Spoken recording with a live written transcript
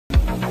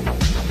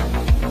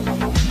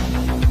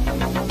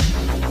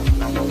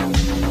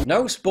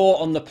No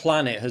sport on the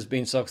planet has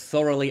been so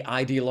thoroughly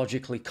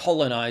ideologically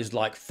colonised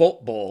like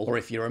football, or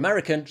if you're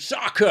American,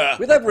 soccer,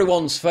 with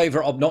everyone's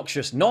favourite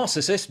obnoxious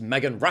narcissist,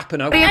 Megan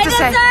Rapinoe,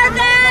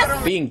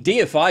 being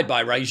deified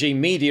by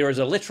regime media as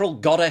a literal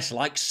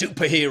goddess-like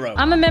superhero.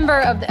 I'm a member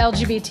of the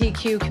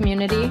LGBTQ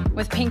community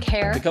with pink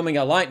hair. Becoming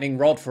a lightning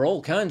rod for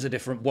all kinds of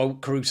different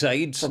woke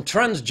crusades, from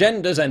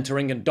transgenders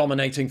entering and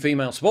dominating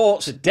female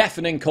sports, to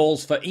deafening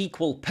calls for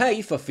equal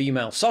pay for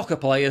female soccer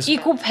players.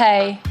 Equal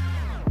pay.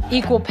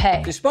 Equal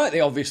pay. Despite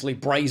the obviously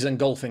brazen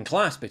gulfing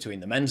class between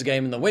the men's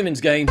game and the women's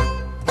game,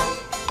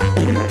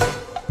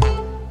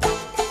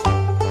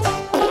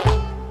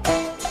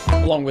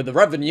 along with the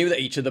revenue that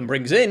each of them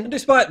brings in, and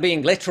despite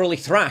being literally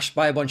thrashed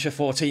by a bunch of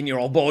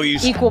 14-year-old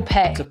boys. Equal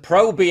pay. To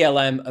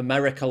pro-BLM,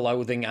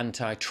 America-loathing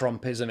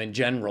anti-Trumpism in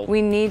general.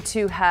 We need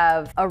to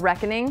have a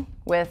reckoning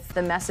with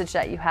the message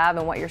that you have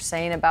and what you're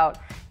saying about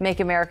Make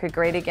America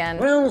Great Again.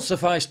 Well,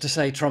 suffice to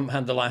say Trump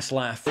had the last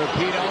laugh. Right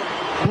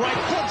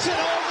puts it over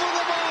the bar.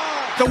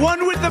 The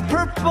one with the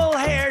purple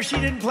hair, she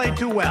didn't play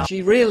too well.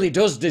 She really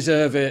does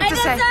deserve it. I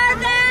deserve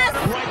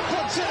this! Right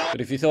puts it over.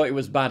 But if you thought it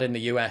was bad in the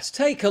US,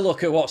 take a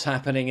look at what's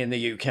happening in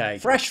the UK.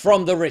 Fresh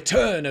from the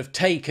return of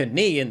Take a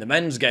Knee in the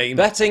men's game,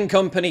 betting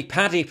company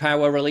Paddy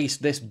Power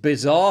released this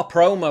bizarre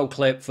promo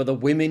clip for the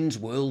Women's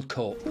World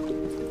Cup.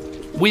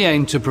 We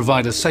aim to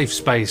provide a safe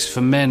space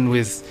for men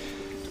with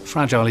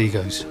fragile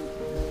egos.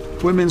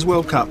 Women's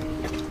World Cup.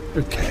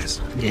 Who cares?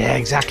 Yeah,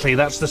 exactly.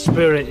 That's the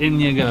spirit. In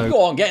you go.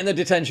 Go on, get in the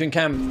detention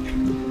camp.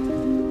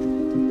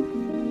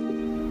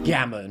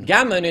 Gammon.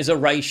 Gammon is a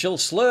racial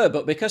slur,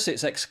 but because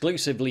it's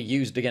exclusively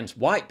used against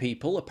white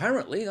people,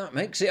 apparently that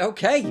makes it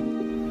okay.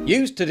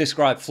 Used to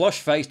describe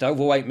flush-faced,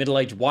 overweight,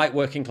 middle-aged, white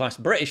working-class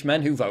British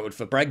men who voted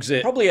for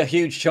Brexit. Probably a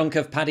huge chunk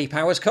of Paddy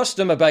Power's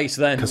customer base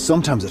then. Because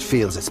sometimes it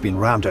feels it's been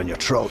rammed down your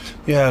throat.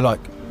 Yeah, like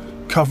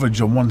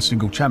coverage on one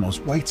single channel is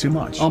way too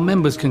much. Our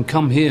members can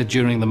come here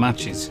during the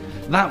matches.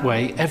 That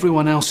way,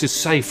 everyone else is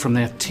safe from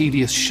their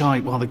tedious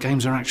shite while the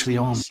games are actually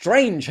on.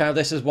 Strange how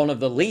this is one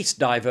of the least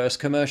diverse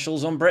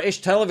commercials on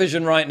British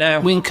television right now.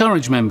 We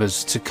encourage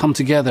members to come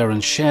together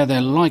and share their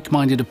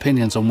like-minded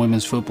opinions on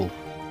women's football.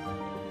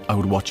 I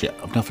would watch it.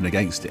 I've nothing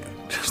against it.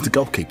 Just the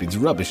goalkeeping's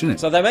rubbish, isn't it?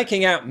 So they're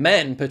making out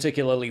men,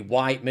 particularly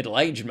white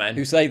middle-aged men,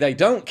 who say they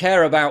don't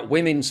care about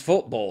women's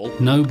football.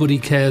 Nobody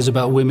cares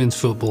about women's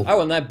football.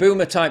 Oh, and they're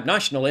boomer-type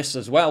nationalists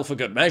as well, for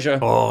good measure.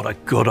 Oh, the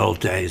good old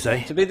days,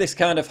 eh? To be this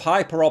kind of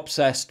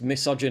hyper-obsessed,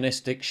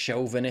 misogynistic,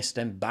 chauvinist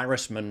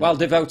embarrassment, while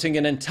devoting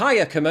an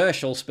entire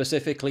commercial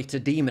specifically to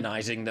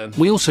demonising them.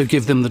 We also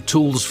give them the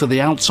tools for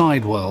the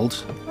outside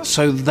world,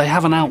 so they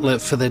have an outlet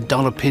for their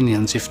dull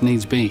opinions if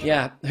needs be.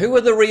 Yeah, who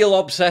are the real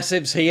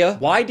obsessives here?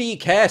 Why do you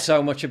care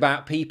so much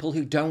about people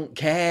who don't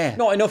care?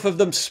 Not enough of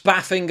them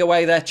spaffing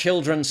away their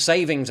children's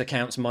savings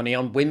accounts money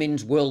on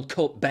Women's World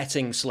Cup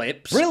betting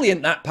slips.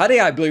 Brilliant that, Paddy.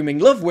 I blooming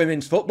love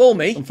women's football,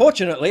 me.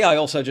 Unfortunately, I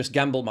also just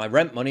gambled my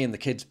rent money and the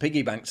kids'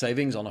 piggy bank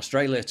savings on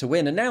Australia to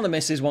win, and now the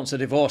missus wants a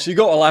divorce. You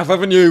gotta laugh,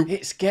 haven't you?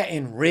 It's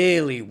getting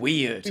really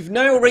weird. We've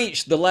now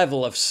reached the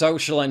level of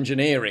social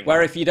engineering,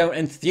 where if you don't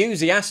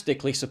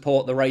enthusiastically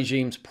support the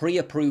regime's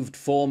pre-approved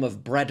form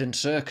of bread and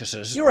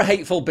circuses, you're a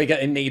hateful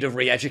bigot in need of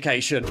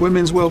re-education.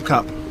 Women's World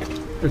Cup.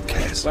 Who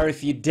cares? Where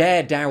if you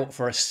dare doubt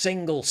for a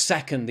single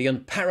second the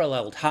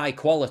unparalleled high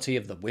quality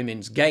of the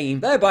women's game,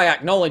 thereby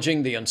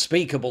acknowledging the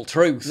unspeakable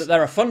truth that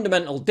there are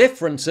fundamental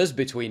differences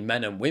between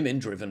men and women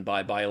driven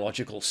by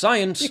biological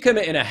science, you're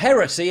committing a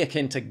heresy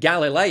akin to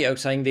Galileo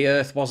saying the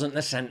Earth wasn't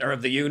the centre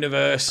of the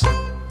universe.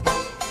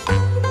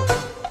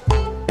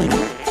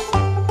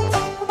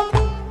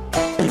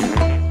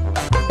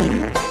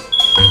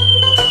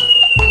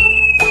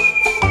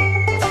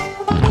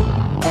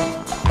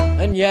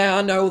 And yeah,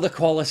 I know the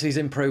quality's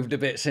improved a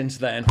bit since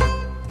then.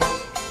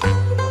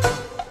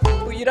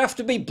 But you'd have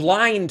to be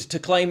blind to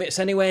claim it's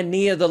anywhere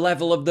near the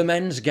level of the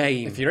men's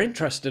game. If you're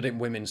interested in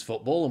women's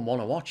football and want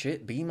to watch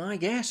it, be my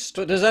guest.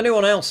 But does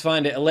anyone else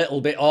find it a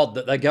little bit odd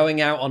that they're going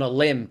out on a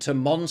limb to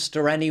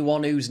monster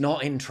anyone who's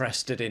not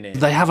interested in it?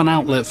 They have an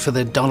outlet for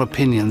their dull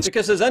opinions.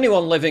 Because as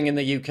anyone living in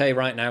the UK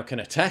right now can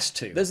attest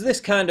to, there's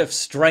this kind of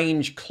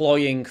strange,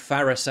 cloying,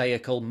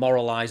 pharisaical,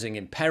 moralising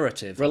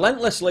imperative,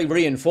 relentlessly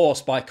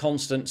reinforced by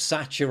constant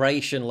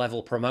saturation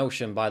level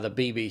promotion by the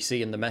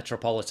BBC and the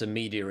metropolitan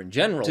media in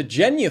general, to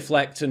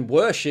genuflect and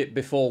worship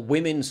before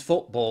women's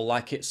football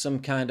like it's some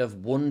kind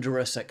of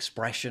wondrous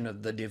expression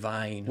of the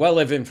divine. We're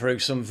living through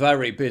some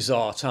very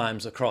bizarre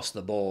times across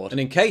the board, and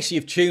in case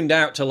you've tuned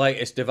out to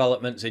latest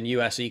developments in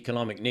US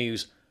economic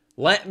news,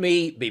 let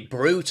me be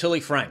brutally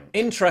frank.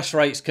 Interest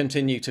rates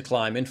continue to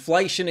climb,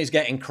 inflation is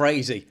getting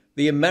crazy.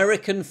 The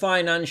American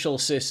financial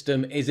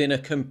system is in a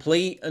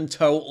complete and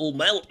total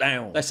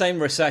meltdown. They're saying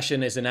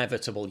recession is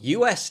inevitable.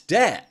 US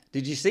debt,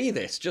 did you see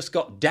this? Just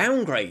got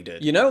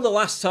downgraded. You know, the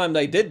last time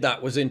they did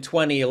that was in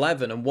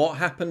 2011, and what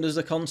happened as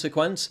a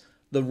consequence?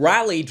 The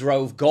rally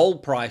drove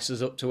gold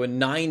prices up to a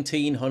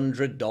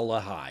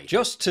 $1,900 high.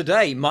 Just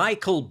today,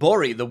 Michael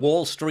Burry, the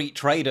Wall Street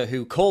trader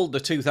who called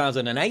the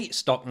 2008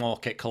 stock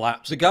market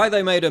collapse, the guy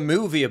they made a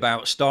movie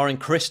about starring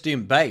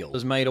Christian Bale,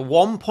 has made a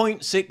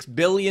 $1.6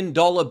 billion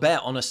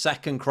bet on a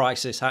second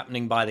crisis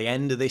happening by the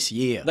end of this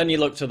year. Then you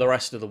look to the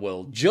rest of the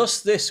world.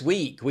 Just this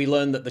week, we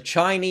learned that the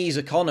Chinese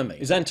economy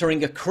is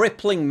entering a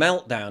crippling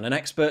meltdown, and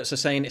experts are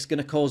saying it's going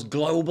to cause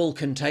global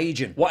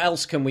contagion. What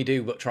else can we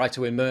do but try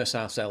to immerse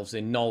ourselves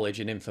in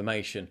knowledge and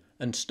information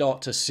and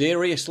start to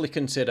seriously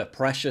consider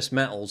precious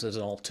metals as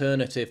an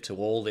alternative to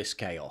all this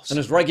chaos? And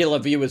as regular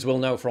viewers will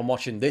know from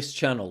watching this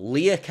channel,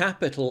 Lear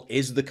Capital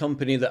is the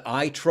company that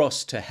I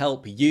trust to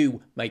help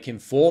you make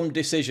informed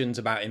decisions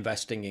about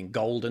investing in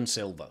gold and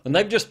silver. And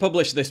they've just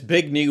published this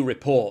big new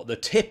report, The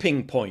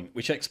Tipping Point,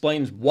 which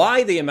explains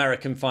why the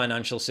American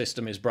financial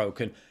system is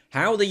broken,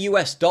 how the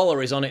US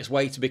dollar is on its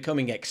way to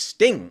becoming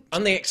extinct,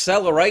 and the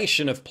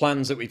acceleration of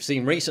plans that we've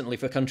seen recently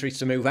for countries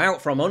to move out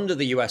from under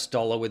the US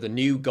dollar with a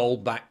new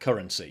gold-backed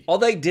currency. Are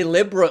they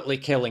deliberately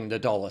killing the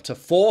dollar to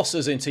force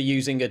us into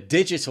using a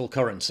digital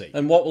currency?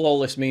 And what will all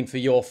this mean for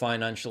your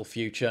financial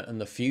future and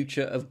the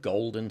future of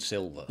gold and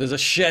silver? There's a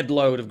shed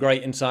load of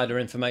great insider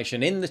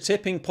information in the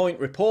Tipping Point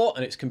report,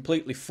 and it's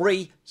completely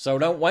free, so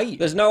don't wait.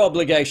 There's no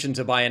obligation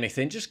to buy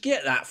anything, just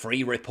get that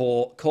free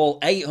report. Call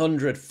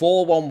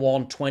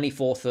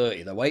 800-411-2430.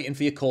 They're waiting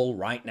for your call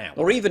right now.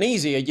 Or even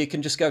easier, you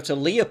can just go to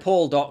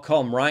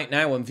learpaul.com right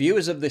now, and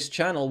viewers of this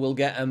channel will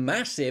get a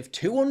massive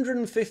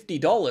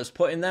 $250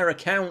 put in their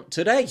account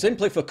today,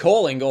 simply for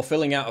calling or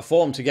filling out a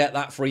form to get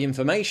that free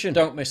information.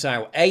 Don't miss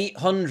out.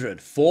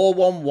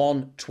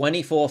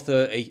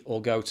 800-411-2430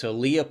 or go to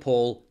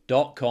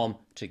learpaul.com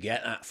to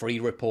get that free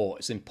report.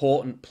 It's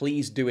important.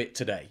 Please do it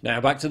today. Now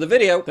back to the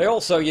video. They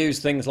also use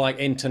things like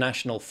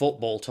international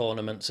football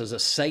tournaments as a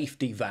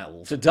safety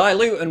valve to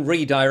dilute and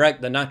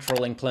redirect the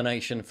natural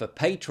inclination for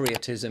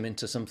patriotism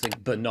into something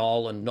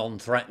banal and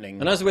non-threatening.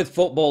 And as with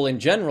football in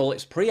general,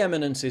 its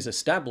preeminence is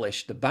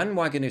established, the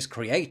bandwagon is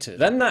created.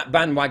 Then that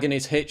bandwagon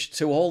is hitched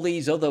to all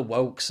these other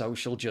woke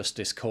social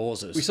justice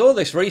causes. We saw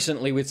this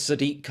recently with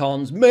Sadiq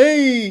Khan's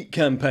Mate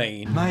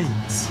campaign.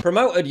 Mates.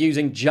 Promoted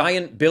using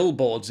giant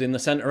billboards in the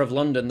centre of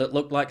London that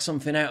looked like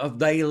something out of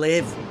They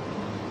Live.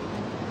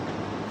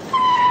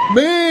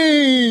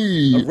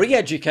 Me! A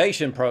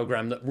re-education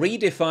program that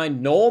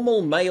redefined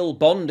normal male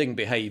bonding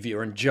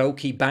behaviour and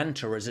jokey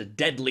banter as a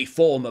deadly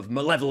form of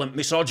malevolent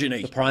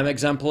misogyny. The prime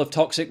example of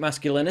toxic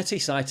masculinity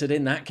cited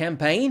in that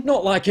campaign.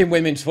 Not like in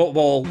women's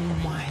football. Oh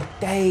my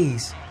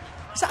days.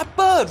 Is that a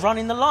bird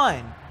running the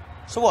line?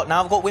 So what,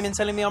 now I've got women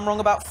telling me I'm wrong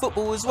about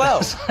football as well?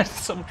 That's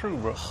something true,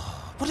 bro.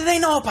 What do they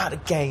know about the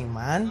game,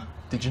 man?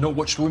 Did you not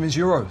watch the Women's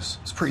Euros?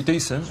 It's pretty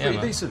decent. Yeah,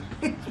 pretty decent.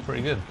 It's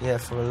pretty good. Yeah,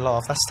 for a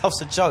laugh. That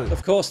stuff's a joke.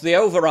 Of course, the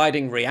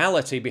overriding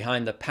reality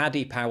behind the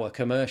Paddy Power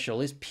commercial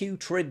is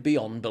putrid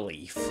beyond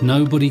belief.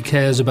 Nobody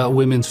cares about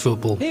women's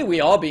football. Here we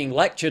are being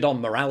lectured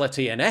on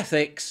morality and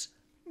ethics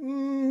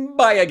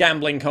by a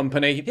gambling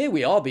company. Here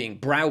we are being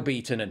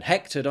browbeaten and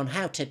hectored on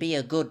how to be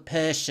a good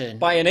person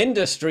by an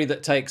industry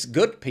that takes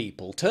good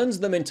people, turns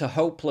them into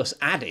hopeless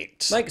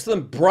addicts, makes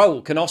them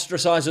broke and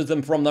ostracises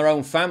them from their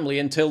own family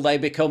until they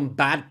become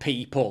bad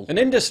people. An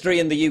industry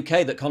in the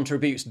UK that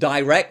contributes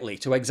directly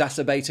to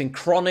exacerbating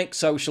chronic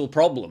social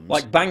problems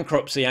like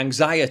bankruptcy,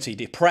 anxiety,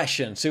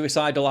 depression,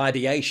 suicidal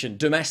ideation,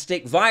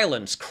 domestic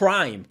violence,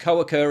 crime,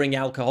 co-occurring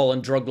alcohol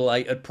and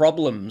drug-related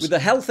problems, with the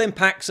health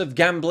impacts of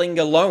gambling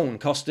alone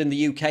costing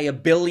the UK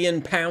 £1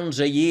 billion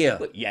a year.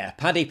 But yeah,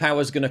 Paddy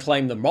Power's gonna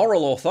claim the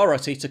moral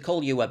authority to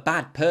call you a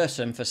bad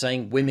person for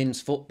saying women's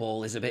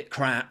football is a bit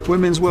crap.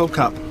 Women's World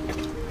Cup.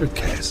 Who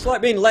cares? It's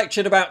like being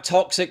lectured about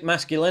toxic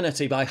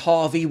masculinity by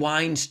Harvey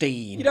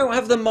Weinstein. You don't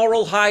have the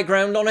moral high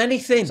ground on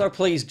anything, so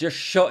please just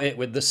shut it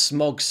with the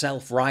smug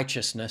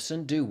self-righteousness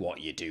and do what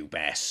you do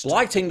best.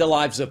 Blighting the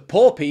lives of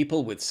poor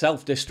people with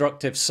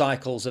self-destructive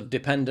cycles of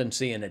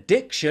dependency and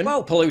addiction,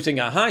 while polluting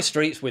our high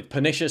streets with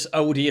pernicious,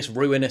 odious,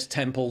 ruinous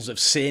temples of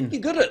sin.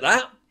 You're good at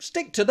that.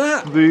 Stick to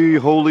that. The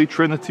holy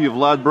trinity of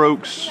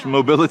Ladbrokes,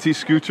 mobility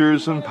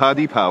scooters and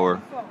Paddy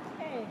Power.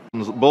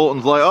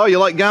 Bolton's like, oh, you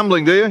like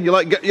gambling, do you? You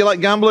like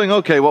gambling?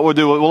 Okay, what we'll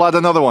do, we'll add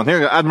another one.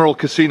 Here, Admiral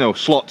Casino,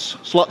 slots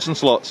and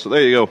slots.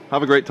 There you go.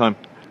 Have a great time.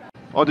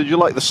 Oh, did you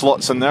like the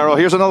slots in there? Oh,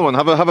 here's another one.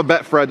 Have a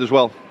bet, Fred, as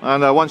well.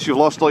 And once you've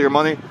lost all your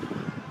money,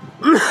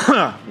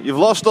 you've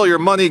lost all your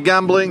money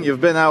gambling.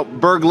 You've been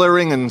out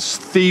burglaring and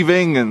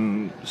thieving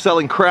and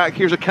selling crack.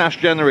 Here's a cash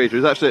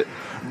generator. That's it.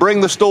 Bring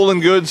the stolen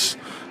goods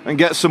and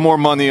get some more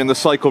money and the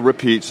cycle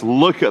repeats.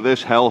 Look at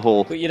this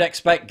hellhole. But you'd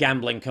expect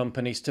gambling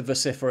companies to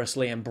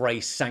vociferously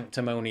embrace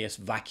sanctimonious,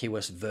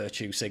 vacuous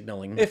virtue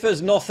signalling, if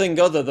as nothing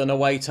other than a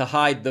way to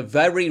hide the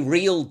very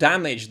real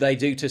damage they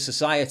do to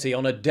society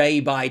on a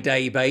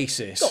day-by-day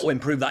basis. Got to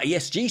improve that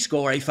ESG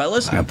score, eh,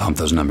 fellas? I gotta pump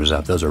those numbers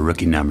up. Those are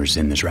rookie numbers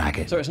in this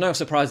racket. So it's no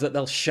surprise that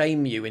they'll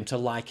shame you into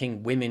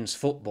liking women's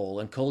football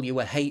and call you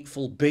a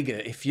hateful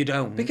bigot if you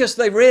don't. Because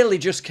they really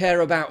just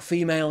care about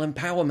female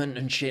empowerment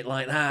and shit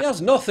like that. It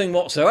has nothing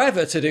whatsoever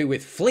whatsoever to do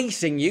with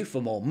fleecing you for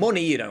more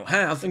money you don't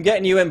have and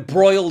getting you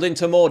embroiled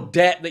into more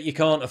debt that you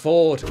can't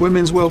afford.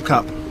 Women's World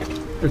Cup.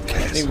 Who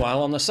cares?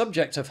 Meanwhile, on the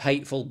subject of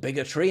hateful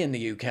bigotry in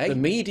the UK, the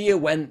media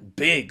went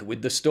big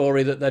with the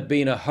story that there'd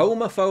been a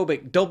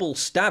homophobic double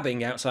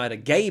stabbing outside a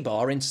gay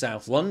bar in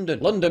South London.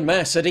 London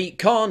Mayor Sadiq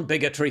Khan,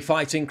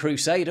 bigotry-fighting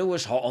crusader,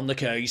 was hot on the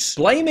case,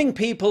 blaming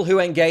people who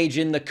engage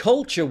in the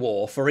culture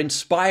war for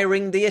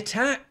inspiring the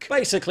attack.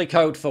 Basically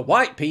code for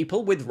white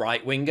people with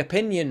right-wing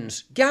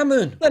opinions.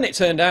 Gammon. Then it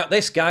turned out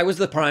this guy was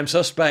the prime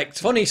suspect.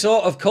 Funny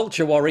sort of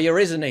culture warrior,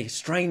 isn't he?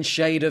 Strange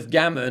shade of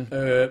gammon.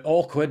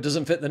 Awkward,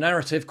 doesn't fit the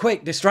narrative.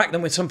 Quick, distract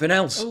them with something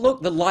else. Oh,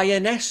 look, the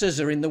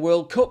Lionesses are in the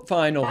World Cup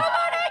final. Come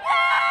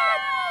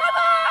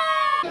on,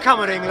 England! Come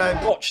on, England!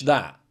 Watch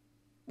that.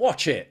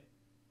 Watch it.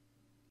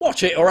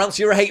 Watch it, or else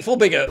you're a hateful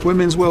bigot.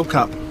 Women's World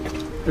Cup.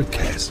 Who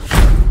cares?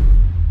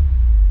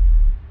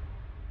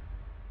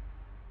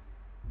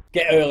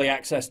 Get early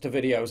access to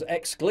videos,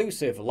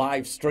 exclusive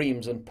live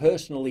streams, and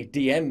personally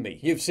DM me.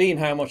 You've seen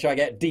how much I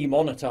get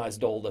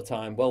demonetized all the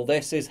time. Well,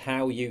 this is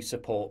how you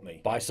support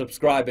me. By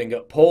subscribing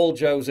at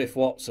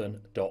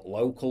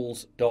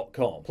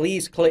pauljosephwatson.locals.com.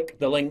 Please click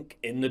the link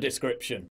in the description.